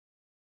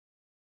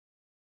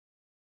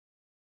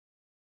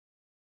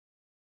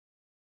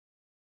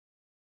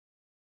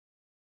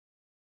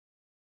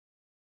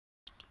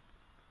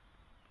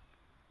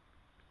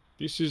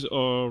This is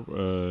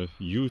our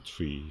yew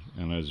tree,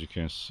 and as you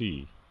can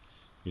see,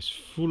 it's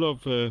full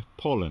of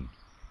pollen.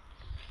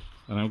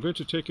 And I'm going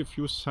to take a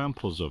few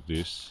samples of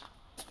this,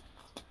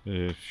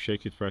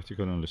 shake it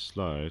practically on the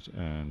slide,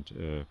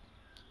 and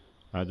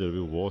add a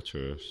little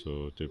water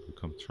so they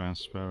become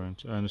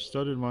transparent, and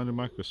study them under the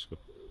microscope.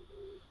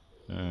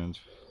 And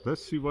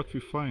let's see what we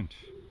find.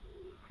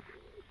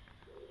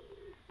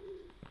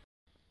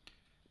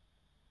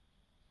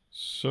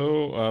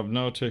 So I've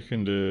now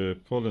taken the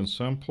pollen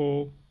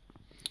sample.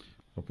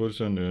 I put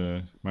it on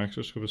the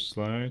microscope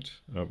slide.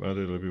 I've added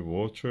a little bit of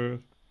water,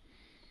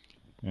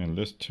 and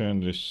let's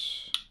turn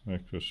this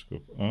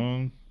microscope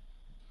on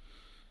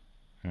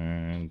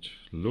and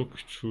look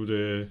through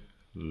the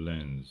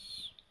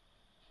lens.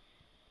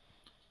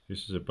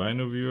 This is a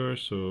binocular,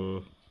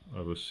 so I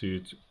will see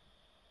it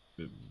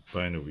with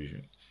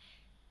binovision.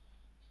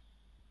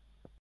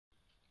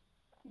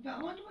 But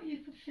I wonder what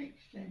you could fix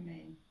them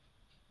in.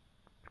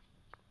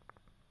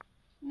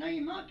 No,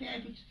 you might be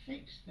able to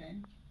fix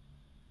them.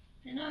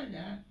 Do you know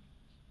that?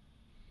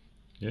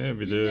 Yeah,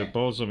 with the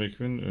balsamic,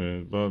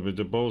 with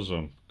the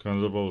balsam,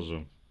 kind of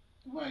balsam.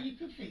 Well, you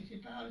could fix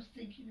it, but I was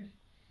thinking of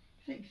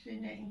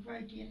fixing it in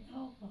gradient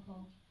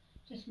alcohol.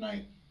 Just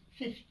make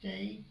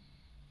 50,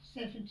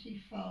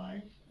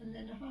 75, and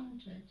then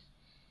 100.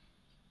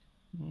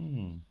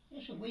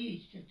 That's what we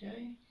used to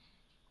do.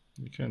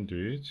 You can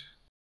do it.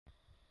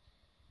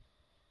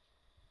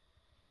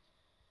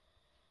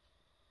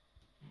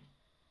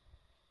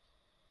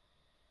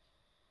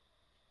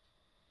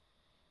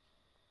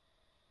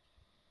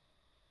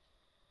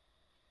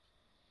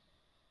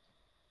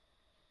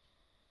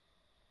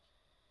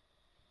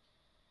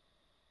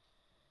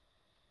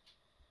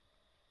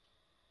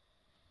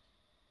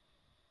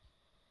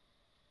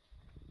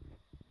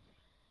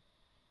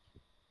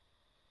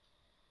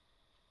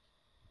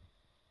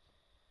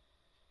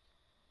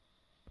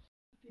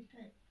 Be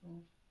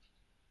petrol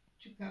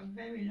to go a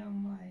very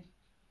long way.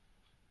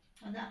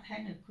 And that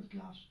henna could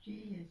last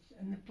years,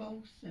 and the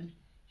balsam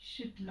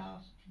should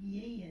last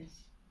years.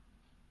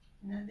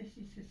 Now this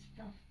is the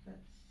stuff that's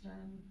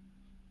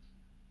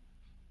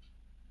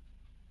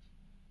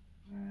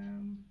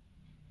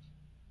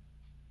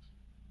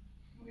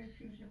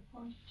refuse of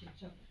quantity.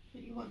 So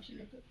if you want to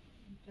look at,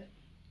 but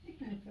you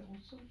can look at all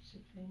sorts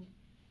of things.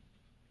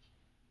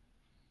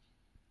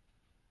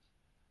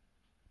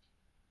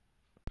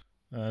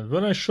 And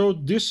when I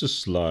showed this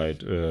slide,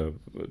 the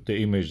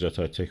image that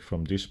I take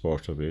from this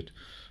part of it,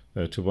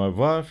 to my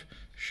wife,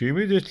 she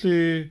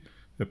immediately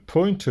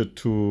pointed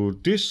to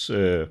this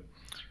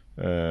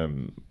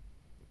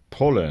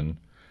pollen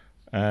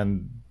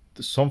and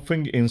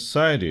something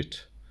inside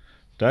it.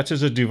 That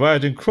is a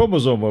dividing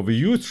chromosome of a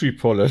yew tree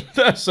pollen.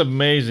 That's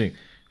amazing.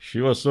 She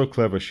was so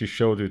clever. She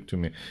showed it to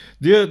me.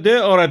 They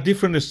are at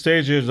different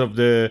stages of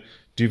the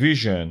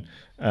division,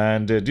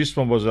 and this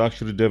one was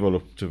actually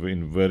developed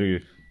in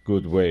very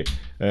good way.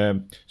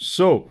 That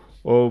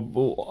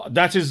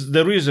is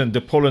the reason the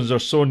pollens are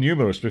so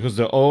numerous, because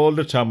they all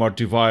the time are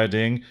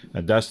dividing,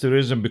 and that's the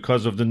reason,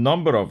 because of the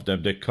number of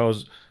them, they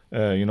cause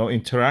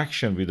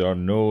interaction with our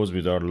nose,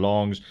 with our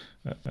lungs,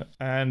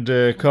 and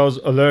cause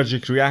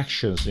allergic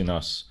reactions in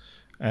us.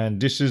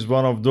 And this is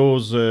one of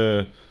those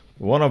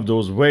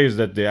ways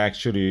that they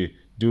actually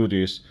do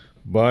this,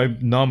 by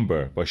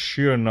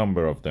sheer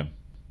number of them.